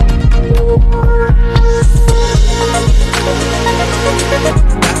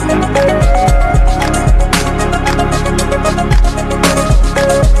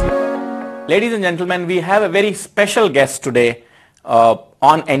Ladies and gentlemen, we have a very special guest today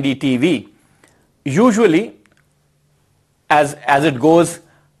on NDTV. Usually, as it goes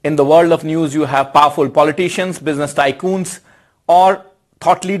in the world of news, you have powerful politicians, business tycoons, or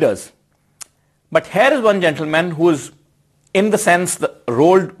thought leaders. But here is one gentleman who is, in the sense,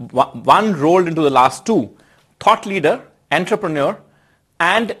 rolled into the last two: thought leader, entrepreneur,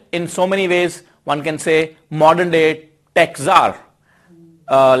 and in so many ways, one can say, modern-day tech czar.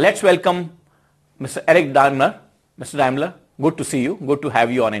 Let's welcome Mr. Eric Daimler. Mr. Daimler, good to see you. Good to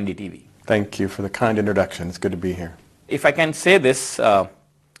have you on NDTV. Thank you for the kind introduction. It's good to be here. If I can say this,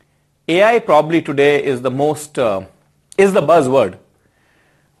 AI probably today is the buzzword. Is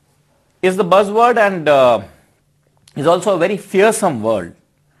the buzzword, and is also a very fearsome word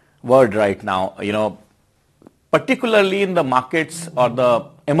right now. You know, particularly in the markets or the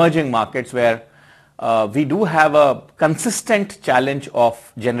emerging markets where we do have a consistent challenge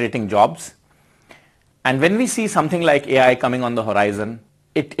of generating jobs. And when we see something like AI coming on the horizon,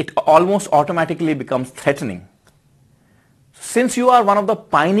 it almost automatically becomes threatening. Since you are one of the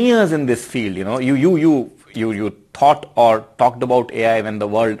pioneers in this field, you know, you thought or talked about AI when the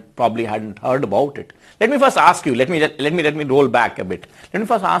world probably hadn't heard about it. Let me first ask you, let me roll back a bit. Let me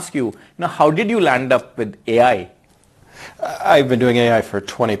first ask you, how did you land up with AI? I've been doing AI for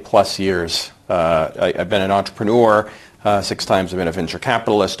 20 plus years. I've been an entrepreneur 6 times. I've been a venture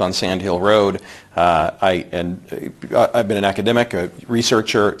capitalist on Sand Hill Road. I've been an academic, a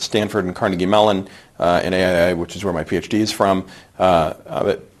researcher at Stanford and Carnegie Mellon in AI, which is where my PhD is from.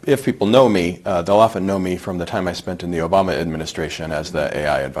 But if people know me, they'll often know me from the time I spent in the Obama administration as the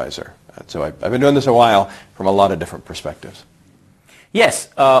AI advisor. So I've been doing this a while from a lot of different perspectives. Yes,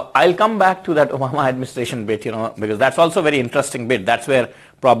 I'll come back to that Obama administration bit, because that's also a very interesting bit. That's where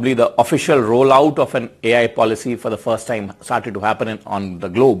probably the official rollout of an AI policy for the first time started to happen on the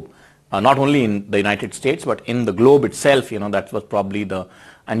globe, not only in the United States, but in the globe itself. That was probably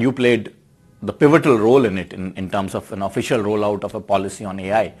and you played the pivotal role in it in terms of an official rollout of a policy on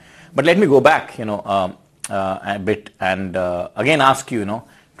AI. But let me go back, a bit and again ask you,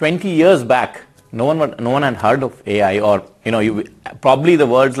 20 years back, no one had heard of AI, or probably the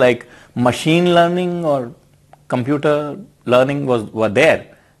words like machine learning or computer learning were there.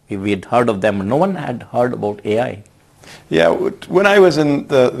 We had heard of them, but no one had heard about AI. Yeah, when I was in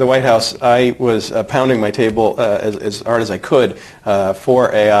the White House, I was pounding my table as hard as I could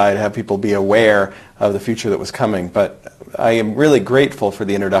for AI to have people be aware of the future that was coming. But I am really grateful for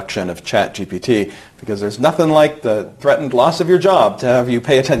the introduction of ChatGPT, because there's nothing like the threatened loss of your job to have you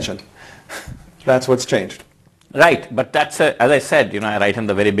pay attention. That's what's changed. Right, but that's, as I said, right in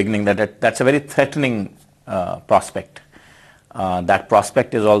the very beginning, that's a very threatening prospect. That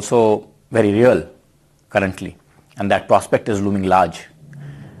prospect is also very real currently, and that prospect is looming large.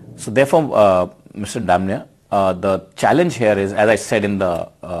 So therefore, Mr. Daimler, the challenge here is, as I said, in the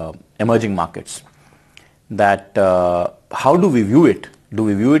emerging markets, that how do we view it? Do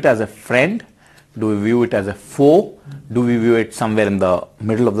we view it as a friend? Do we view it as a foe? Do we view it somewhere in the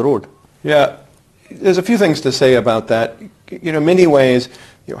middle of the road? Yeah, there's a few things to say about that. Many ways,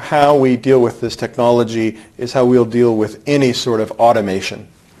 how we deal with this technology is how we'll deal with any sort of automation,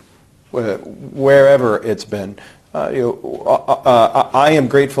 wherever it's been. I am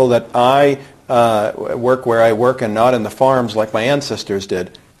grateful that I work where I work and not in the farms like my ancestors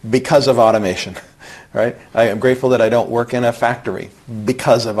did because of automation. Right? I am grateful that I don't work in a factory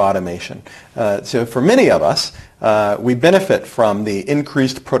because of automation. So for many of us, we benefit from the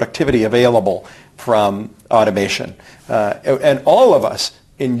increased productivity available from automation. And all of us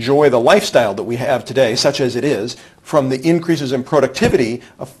enjoy the lifestyle that we have today, such as it is, from the increases in productivity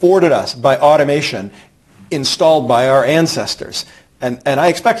afforded us by automation installed by our ancestors. And I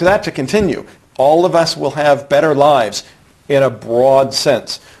expect that to continue. All of us will have better lives in a broad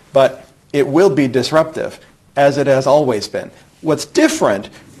sense, but it will be disruptive, as it has always been. What's different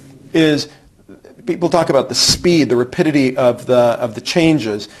is people talk about the speed, the rapidity of the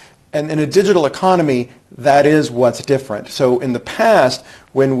changes. And in a digital economy, that is what's different. So in the past,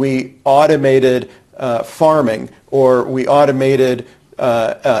 when we automated farming, or we automated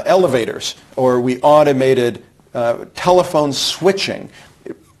elevators, or we automated telephone switching,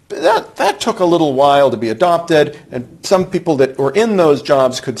 that took a little while to be adopted, and some people that were in those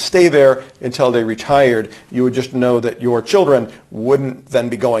jobs could stay there until they retired. You would just know that your children wouldn't then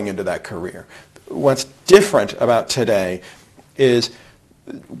be going into that career. What's different about today is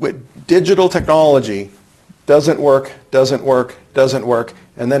digital technology doesn't work,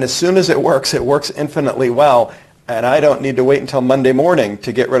 and then as soon as it works infinitely well, and I don't need to wait until Monday morning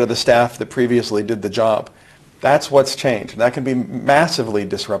to get rid of the staff that previously did the job. That's what's changed. That can be massively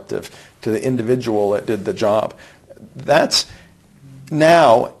disruptive to the individual that did the job. That's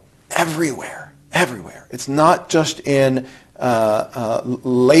now everywhere. It's not just in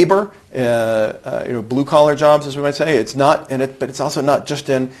labor, blue collar jobs, as we might say. It's not in it, but it's also not just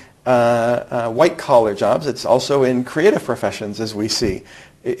in white collar jobs. It's also in creative professions, as we see.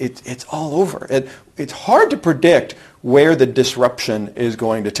 It's all over. It's hard to predict where the disruption is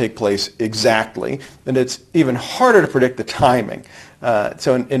going to take place exactly, and it's even harder to predict the timing.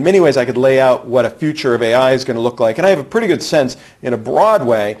 So in many ways, I could lay out what a future of AI is going to look like, and I have a pretty good sense in a broad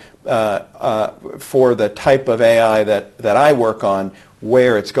way for the type of AI that I work on,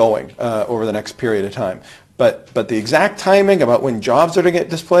 where it's going over the next period of time. But the exact timing about when jobs are to get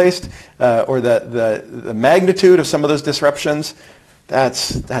displaced or the magnitude of some of those disruptions,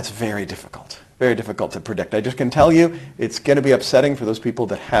 that's very difficult to predict. I just can tell you it's going to be upsetting for those people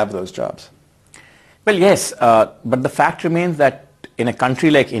that have those jobs. Well, yes, but the fact remains that in a country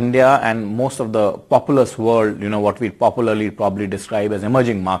like India and most of the populous world, what we popularly probably describe as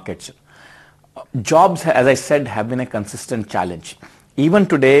emerging markets, jobs, as I said, have been a consistent challenge. Even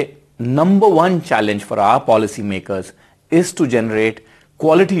today, number one challenge for our policymakers is to generate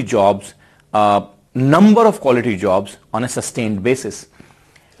quality jobs, number of quality jobs on a sustained basis.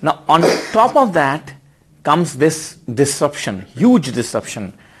 Now, on top of that comes this disruption, huge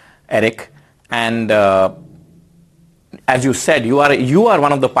disruption, Eric, and as you said, you are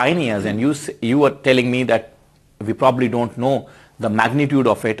one of the pioneers, and you were telling me that we probably don't know the magnitude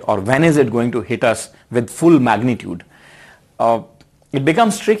of it or when is it going to hit us with full magnitude. It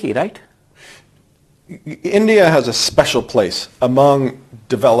becomes tricky, right? India has a special place among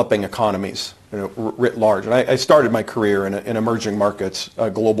developing economies, writ large. And I started my career in emerging markets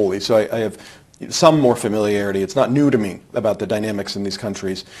globally, so I have some more familiarity. It's not new to me about the dynamics in these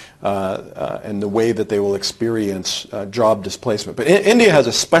countries and the way that they will experience job displacement. But India has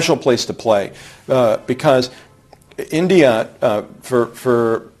a special place to play because India,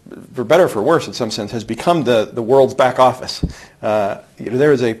 for better or for worse in some sense, has become the world's back office.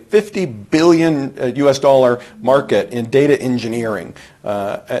 There is a $50 billion US dollar market in data engineering,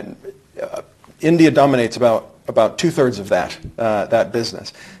 and India dominates about 2/3 of that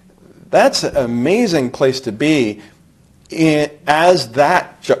business. That's an amazing place to be as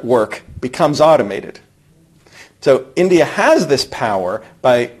that work becomes automated. So India has this power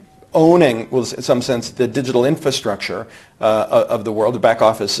by owning, well, in some sense, the digital infrastructure of the world, the back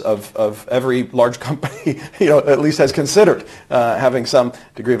office of every large company, at least has considered having some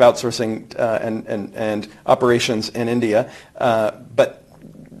degree of outsourcing and operations in India. But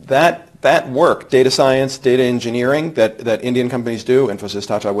that work, data science, data engineering that Indian companies do, Infosys,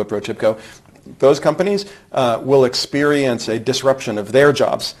 Tata, Wipro, TIBCO, those companies will experience a disruption of their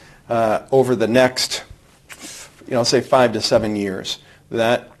jobs over the next, say 5 to 7 years.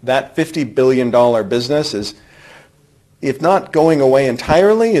 That $50 billion business is, if not going away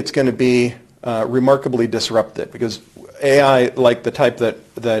entirely, it's going to be remarkably disrupted because AI, like the type that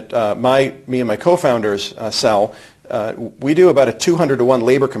me and my co-founders sell, we do about a 200-to-1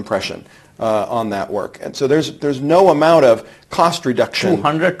 labor compression on that work, and so there's no amount of cost reduction.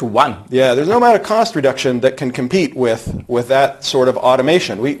 200-to-1. Yeah, there's no amount of cost reduction that can compete with that sort of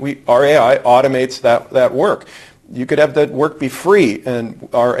automation. Our AI automates that work. You could have that work be free, and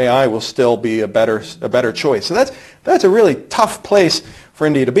our AI will still be a better choice. So that's a really tough place for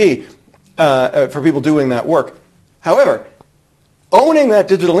India to be for people doing that work. However, owning that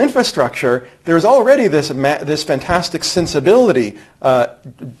digital infrastructure, there's already this fantastic sensibility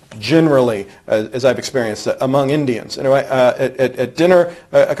generally, as I've experienced among Indians. At dinner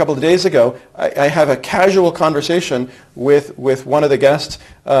a couple of days ago, I have a casual conversation with one of the guests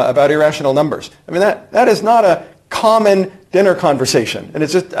about irrational numbers. I mean, that is not a common dinner conversation. And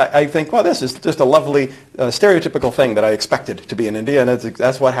it's just, I think, well, this is just a lovely stereotypical thing that I expected to be in India, and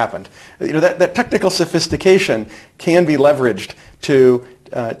that's what happened. That technical sophistication can be leveraged to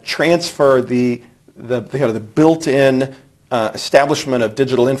transfer the built-in establishment of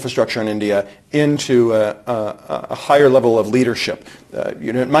digital infrastructure in India into a higher level of leadership.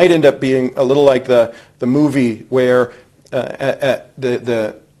 It might end up being a little like the movie where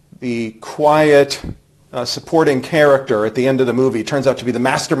the quiet supporting character at the end of the movie turns out to be the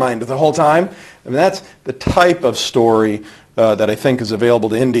mastermind of the whole time. I mean, that's the type of story that I think is available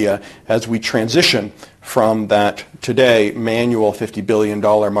to India as we transition from that today manual $50 billion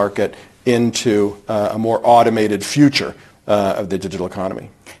market into a more automated future of the digital economy.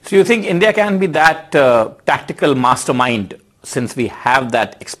 So you think India can be that tactical mastermind, since we have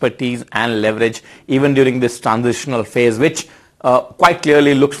that expertise and leverage even during this transitional phase, which quite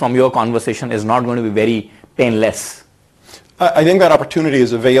clearly looks from your conversation is not going to be very painless? I think that opportunity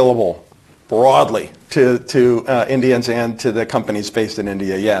is available broadly to Indians and to the companies based in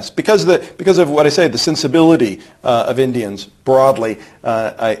India, yes. Because of what I say, the sensibility of Indians broadly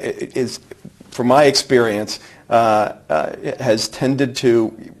is, from my experience, has tended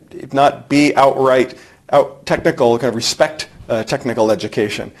to, if not be outright technical, kind of respect technical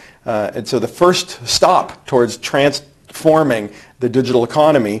education. And so the first stop towards transforming the digital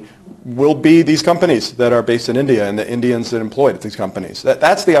economy will be these companies that are based in India and the Indians that employed at these companies.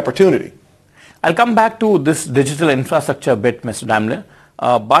 That's the opportunity. I'll come back to this digital infrastructure bit, Mr. Daimler.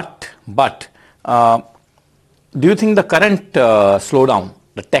 But do you think the current slowdown,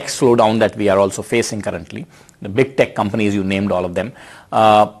 the tech slowdown that we are also facing currently, the big tech companies, you named all of them,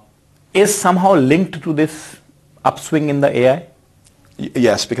 is somehow linked to this upswing in the AI?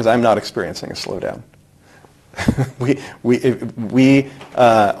 Yes, because I'm not experiencing a slowdown. we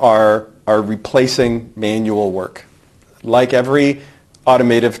are replacing manual work. Like every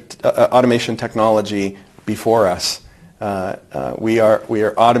automation technology before us, we are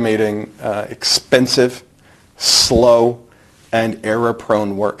automating expensive, slow, and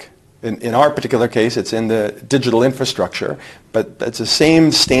error-prone work. In our particular case, it's in the digital infrastructure, but it's the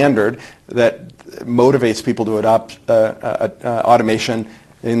same standard that motivates people to adopt automation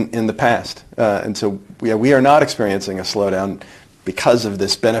in the past. And so we are not experiencing a slowdown because of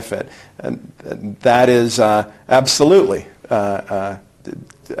this benefit. And that is absolutely a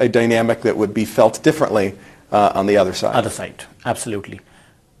dynamic that would be felt differently on the other side. Other side, absolutely.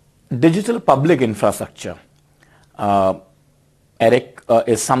 Digital public infrastructure, Eric,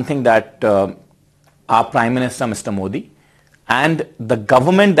 is something that our Prime Minister, Mr. Modi, and the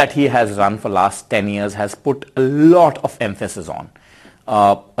government that he has run for the last 10 years has put a lot of emphasis on.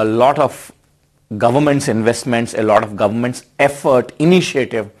 A lot of government's investments, a lot of government's effort,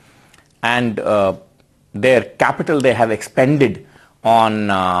 initiative, and their capital they have expended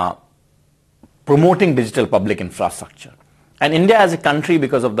on promoting digital public infrastructure. And India as a country,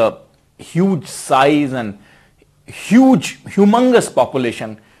 because of the huge size and humongous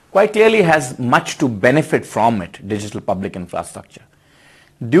population, quite clearly has much to benefit from it, digital public infrastructure.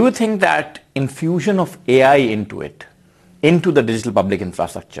 Do you think that infusion of AI into it, into the digital public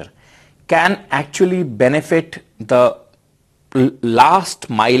infrastructure, can actually benefit the last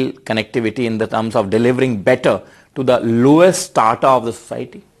mile connectivity in the terms of delivering better to the lowest strata of the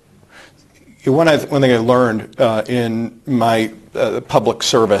society? One thing I learned in my public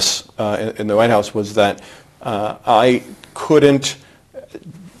service in the White House was that I couldn't,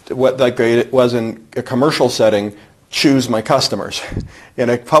 like it was in a commercial setting, choose my customers. In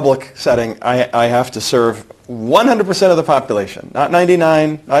a public setting, I have to serve 100% of the population, not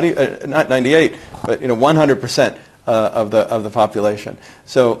 99, not 98, but 100% of the population.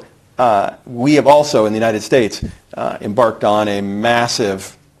 So we have also in the United States embarked on a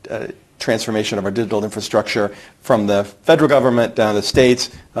massive transformation of our digital infrastructure from the federal government down to states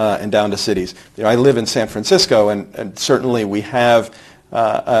and down to cities. I live in San Francisco, and certainly we have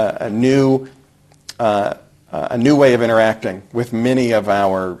a new way of interacting with many of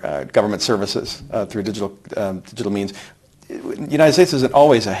our government services through digital means. The United States isn't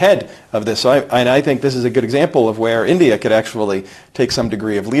always ahead of this, so I think this is a good example of where India could actually take some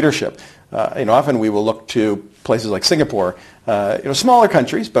degree of leadership. Often we will look to places like Singapore, smaller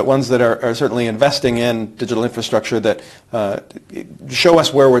countries, but ones that are certainly investing in digital infrastructure that show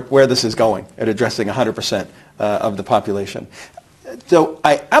us where this is going at addressing 100% of the population. So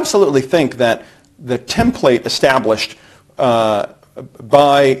I absolutely think that the template established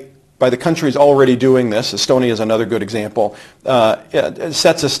by the countries already doing this, Estonia is another good example, it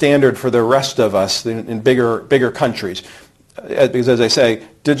sets a standard for the rest of us in bigger countries. Because as I say,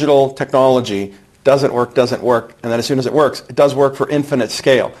 digital technology doesn't work, and then as soon as it works, it does work for infinite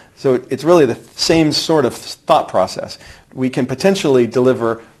scale. So it's really the same sort of thought process. We can potentially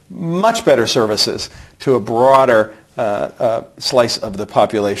deliver much better services to a broader slice of the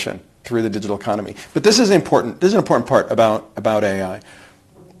population through the digital economy. But this is important. This is an important part about AI.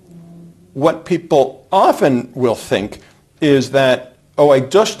 What people often will think is that, I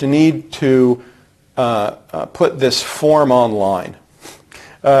just need to put this form online.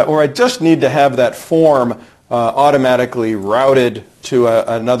 Or I just need to have that form automatically routed to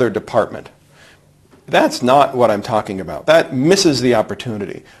another department. That's not what I'm talking about. That misses the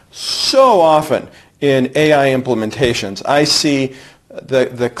opportunity. So often in AI implementations, I see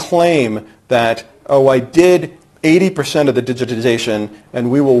the claim that, I did 80% of the digitization and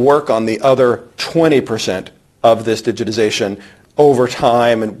we will work on the other 20% of this digitization over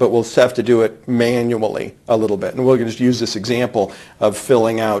time, but we'll have to do it manually a little bit. And we'll just use this example of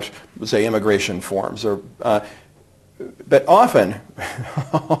filling out, say, immigration forms. But often,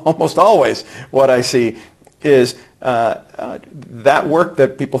 almost always, what I see is that work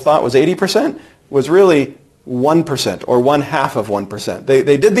that people thought was 80% was really 1% or 1/2 of 1%.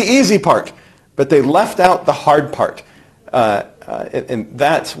 They did the easy part, but they left out the hard part. And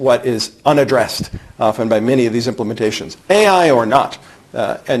that's what is unaddressed often by many of these implementations, AI or not.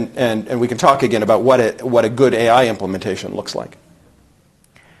 And we can talk again about what a good AI implementation looks like.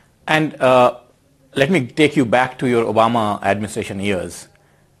 And let me take you back to your Obama administration years.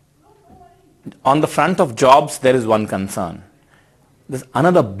 On the front of jobs, there is one concern. There's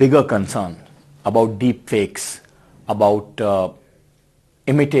another bigger concern about deep fakes, about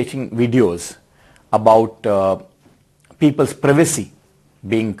imitating videos, about people's privacy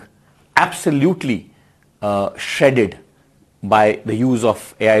being absolutely shredded by the use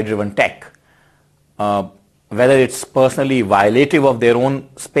of AI-driven tech. Whether it's personally violative of their own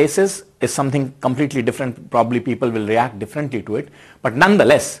spaces is something completely different. Probably people will react differently to it. But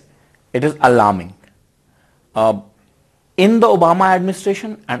nonetheless, it is alarming. In the Obama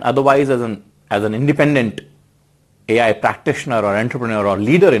administration and otherwise as an independent AI practitioner or entrepreneur or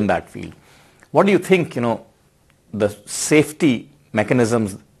leader in that field, what do you think, the safety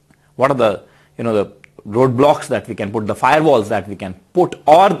mechanisms, what are the roadblocks that we can put, the firewalls that we can put,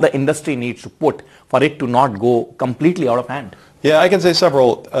 or the industry needs to put for it to not go completely out of hand? Yeah, I can say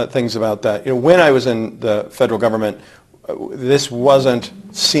several things about that. When I was in the federal government, this wasn't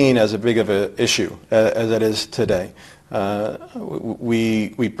seen as a big of an issue as it is today.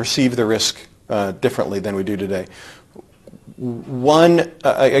 We perceive the risk differently than we do today. One,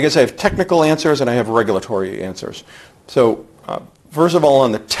 I guess I have technical answers and I have regulatory answers. So first of all,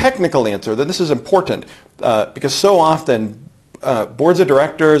 on the technical answer, that this is important because so often boards of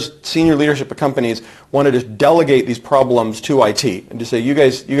directors, senior leadership of companies want to just delegate these problems to IT and just say, you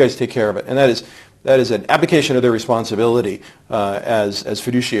guys take care of it. And that is an abdication of their responsibility as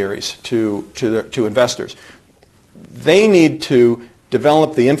fiduciaries to investors. They need to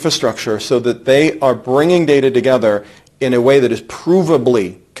develop the infrastructure so that they are bringing data together in a way that is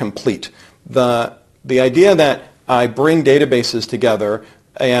provably complete. The idea that I bring databases together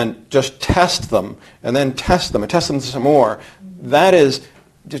and just test them and then test them and test them some more, that is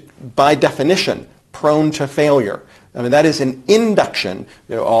just by definition prone to failure. I mean, that is an induction.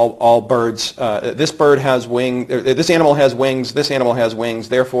 All birds, this bird has wings, this animal has wings, this animal has wings,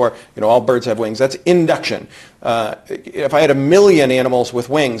 therefore, all birds have wings. That's induction. If I had 1 million animals with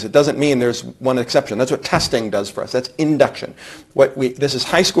wings, it doesn't mean there's one exception. That's what testing does for us. That's induction. This is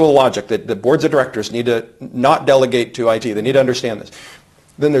high school logic that the boards of directors need to not delegate to IT. They need to understand this.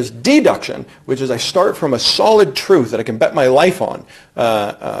 Then there's deduction, which is I start from a solid truth that I can bet my life on.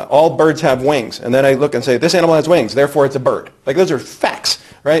 All birds have wings. And then I look and say, this animal has wings, therefore it's a bird. Like those are facts,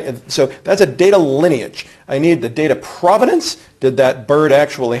 right? And so that's a data lineage. I need the data provenance. Did that bird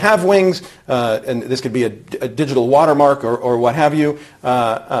actually have wings? And this could be a digital watermark or what have you.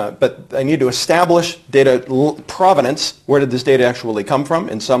 But I need to establish data provenance. Where did this data actually come from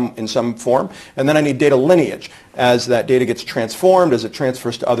in some form? And then I need data lineage. As that data gets transformed, as it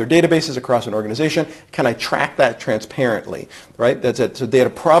transfers to other databases across an organization, can I track that transparently? Right? That's it. So data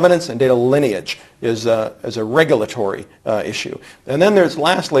provenance and data lineage is a regulatory issue. And then there's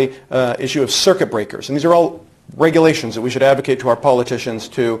lastly issue of circuit breakers. And these are all regulations that we should advocate to our politicians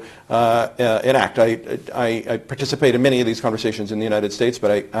to enact. I participate in many of these conversations in the United States,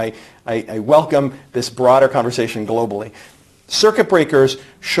 but I welcome this broader conversation globally. Circuit breakers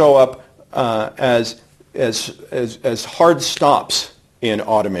show up as hard stops in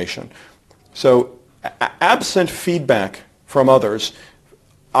automation. So absent feedback from others,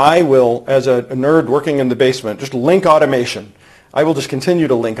 I will, as a nerd working in the basement, just link automation. I will just continue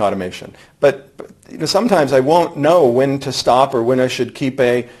to link automation. But sometimes I won't know when to stop or when I should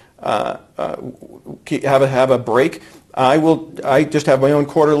have a break. I just have my own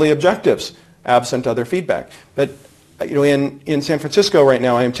quarterly objectives, absent other feedback. But in San Francisco right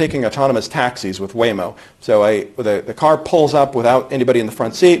now, I am taking autonomous taxis with Waymo. So the car pulls up without anybody in the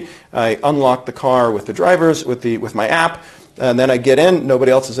front seat. I unlock the car with the drivers with my app. And then I get in,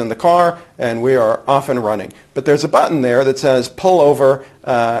 nobody else is in the car, and we are off and running. But there's a button there that says pull over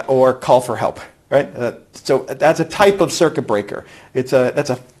or call for help, right? So that's a type of circuit breaker. That's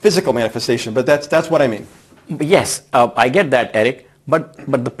a physical manifestation, but that's what I mean. Yes, I get that, Eric. But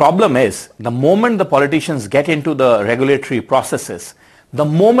the problem is, the moment the politicians get into the regulatory processes, the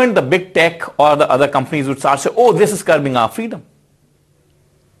moment the big tech or the other companies would start saying, oh, this is curbing our freedom.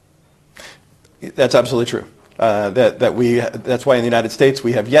 That's absolutely true. That's why in the United States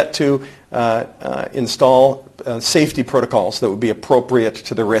we have yet to install safety protocols that would be appropriate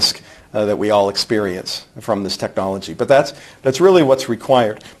to the risk that we all experience from this technology. But that's really what's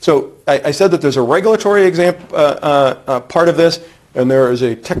required. So I said that there's a regulatory part of this, and there is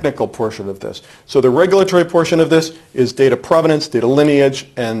a technical portion of this. So the regulatory portion of this is data provenance, data lineage,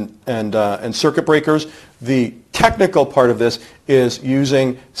 and circuit breakers. The technical part of this is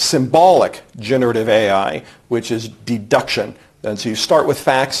using symbolic generative AI, which is deduction. And so you start with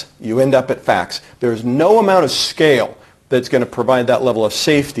facts, you end up at facts. There's no amount of scale that's going to provide that level of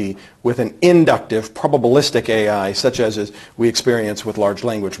safety with an inductive, probabilistic AI, such as we experience with large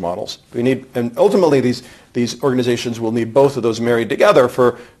language models. And ultimately, these organizations will need both of those married together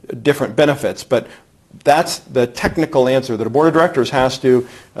for different benefits. But that's the technical answer that a board of directors has to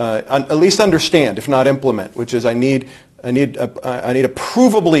at least understand, if not implement, which is I need a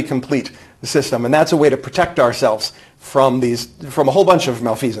provably complete system, and that's a way to protect ourselves from a whole bunch of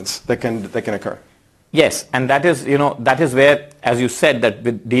malfeasance that can occur. Yes, and that is where, as you said, that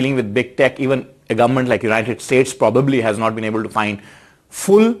with dealing with big tech, even a government like United States probably has not been able to find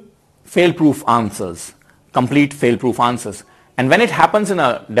full fail-proof answers, complete fail-proof answers. And when it happens in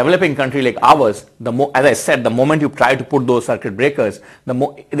a developing country like ours, as I said, the moment you try to put those circuit breakers, there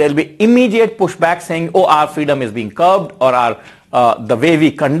will be immediate pushback saying, oh, our freedom is being curbed, or the way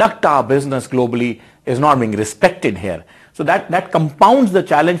we conduct our business globally is not being respected here. So that compounds the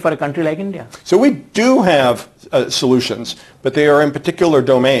challenge for a country like India. So we do have solutions, but they are in particular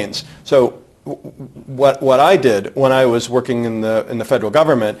domains. So what I did when I was working in the federal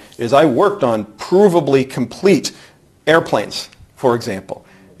government is I worked on provably complete airplanes, for example,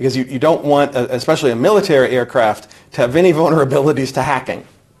 because you don't want, especially a military aircraft, to have any vulnerabilities to hacking.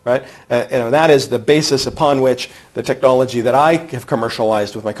 Right? That is the basis upon which the technology that I have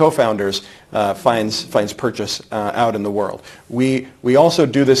commercialized with my co-founders finds purchase out in the world. We also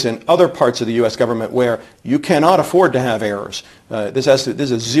do this in other parts of the U.S. government where you cannot afford to have errors. This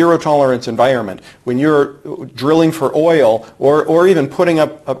is a zero-tolerance environment. When you're drilling for oil or even putting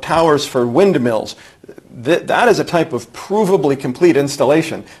up towers for windmills, that is a type of provably complete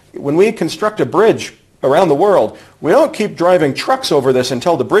installation. When we construct a bridge around the world, we don't keep driving trucks over this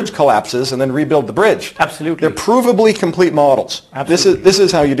until the bridge collapses and then rebuild the bridge. Absolutely. They're provably complete models. Absolutely. This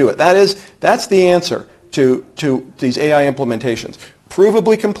is how you do it. That's the answer to these AI implementations.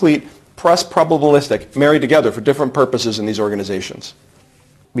 Provably complete plus probabilistic married together for different purposes in these organizations.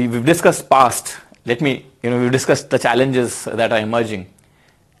 We've discussed past. We've discussed the challenges that are emerging.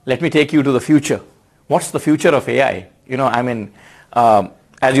 Let me take you to the future. What's the future of AI?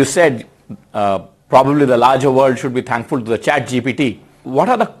 As you said, probably the larger world should be thankful to the chat GPT. What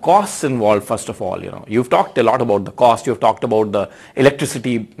are the costs involved, first of all? You've talked a lot about the cost. You've talked about the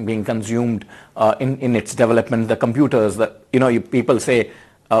electricity being consumed in its development, the computers. People say,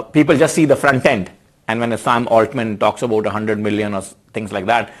 people just see the front end. And when Sam Altman talks about 100 million or things like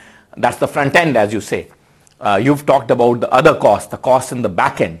that, that's the front end, as you say. You've talked about the other costs, the costs in the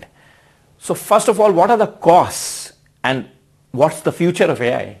back end. So first of all, what are the costs and what's the future of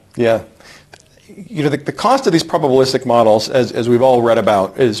AI? Yeah. The cost of these probabilistic models, as we've all read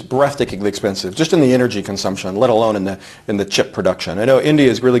about, is breathtakingly expensive, just in the energy consumption, let alone in the chip production. I know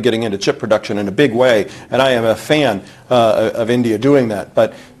India is really getting into chip production in a big way, and I am a fan of India doing that.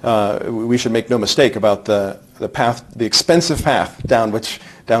 But we should make no mistake about the expensive path down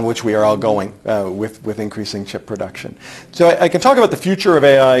which we are all going with increasing chip production. So I can talk about the future of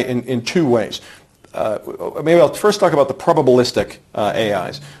AI in two ways. Maybe I'll first talk about the probabilistic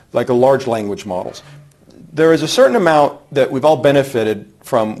AIs, like the large language models. There is a certain amount that we've all benefited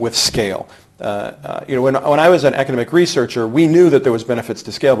from with scale. When I was an academic researcher, we knew that there was benefits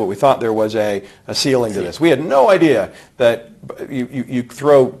to scale, but we thought there was a ceiling to this. We had no idea that you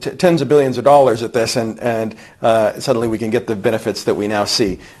throw tens of billions of dollars at this and suddenly we can get the benefits that we now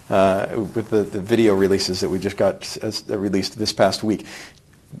see with the video releases that we just got released this past week.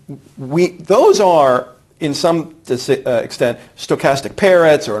 Those are, in some extent, stochastic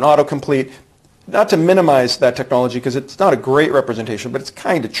parrots or an autocomplete. Not to minimize that technology because it's not a great representation, but it's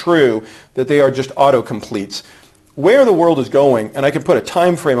kind of true that they are just autocompletes. Where the world is going, and I can put a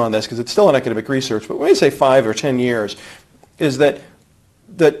time frame on this because it's still an academic research, but when we say 5 or 10 years, is that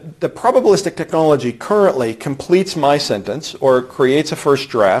the probabilistic technology currently completes my sentence or creates a first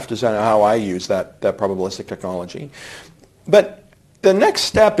draft, is how I use that probabilistic technology. But the next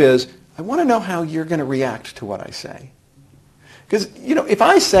step is, I want to know how you're going to react to what I say. Because, if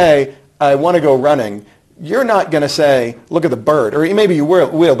I say, I want to go running, you're not going to say, look at the bird. Or maybe you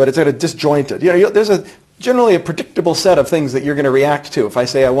will, but it's going to disjointed. There's generally a predictable set of things that you're going to react to if I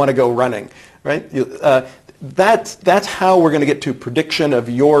say, I want to go running. Right? That's how we're going to get to prediction of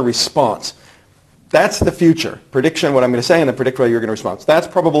your response. That's the future. Prediction, what I'm going to say, and then predict how you're going to respond. That's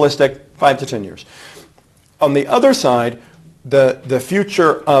probabilistic, 5 to 10 years. On the other side, the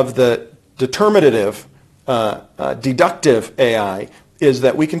future of the determinative, deductive AI is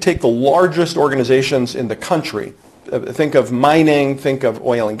that we can take the largest organizations in the country, think of mining, think of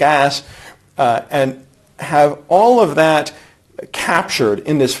oil and gas, and have all of that captured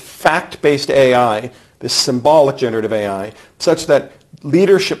in this fact-based AI, this symbolic generative AI, such that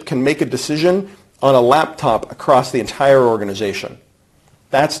leadership can make a decision on a laptop across the entire organization.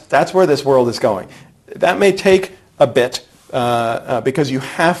 That's where this world is going. That may take a bit because you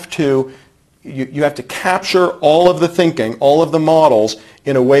have to capture all of the thinking, all of the models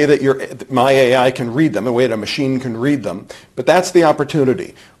in a way that my AI can read them, in a way that a machine can read them. But that's the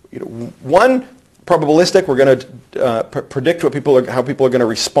opportunity. One, probabilistic, we're going to predict how people are going to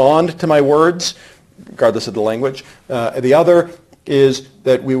respond to my words, regardless of the language. The other is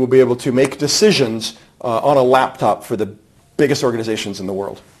that we will be able to make decisions on a laptop for the biggest organizations in the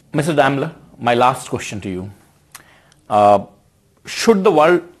world. Mr. Daimler, my last question to you. Should the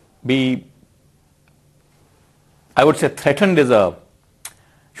world be, I would say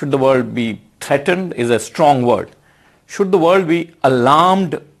should the world be threatened is a strong word. Should the world be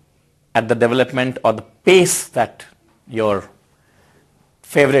alarmed at the development or the pace that your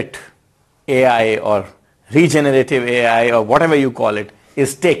favorite AI or regenerative AI or whatever you call it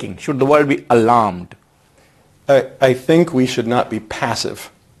is taking? Should the world be alarmed? I think we should not be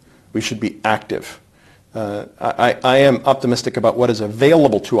passive. We should be active. I am optimistic about what is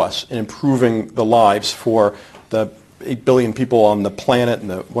available to us in improving the lives for the 8 billion people on the planet and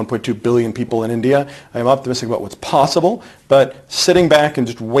the 1.2 billion people in India. I am optimistic about what's possible, but sitting back and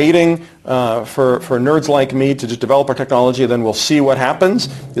just waiting for nerds like me to just develop our technology and then we'll see what happens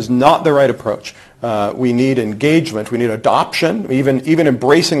is not the right approach. We need engagement, we need adoption, even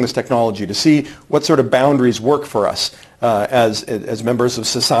embracing this technology to see what sort of boundaries work for us as members of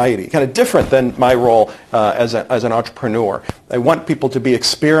society. Kind of different than my role as an entrepreneur. I want people to be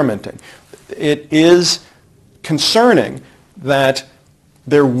experimenting. It is concerning that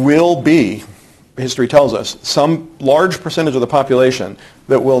there will be, history tells us, some large percentage of the population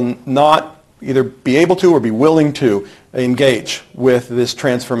that will not either be able to or be willing to engage with this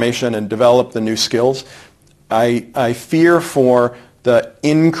transformation and develop the new skills. I fear for the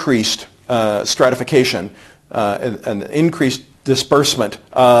increased stratification and the increased disbursement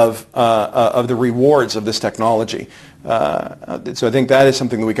of the rewards of this technology. So I think that is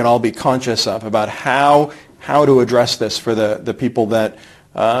something that we can all be conscious of about how to address this for the people that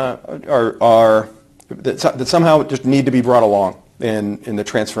that somehow just need to be brought along in the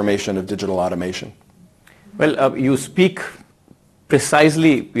transformation of digital automation. Well, you speak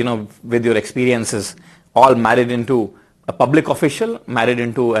precisely, with your experiences, all married into a public official, married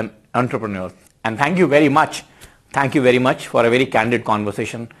into an entrepreneur. And thank you very much. Thank you very much for a very candid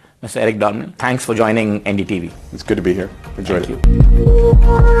conversation, Mr. Eric Daimler. Thanks for joining NDTV. It's good to be here. Enjoyed it.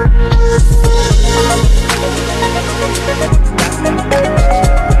 Thank you.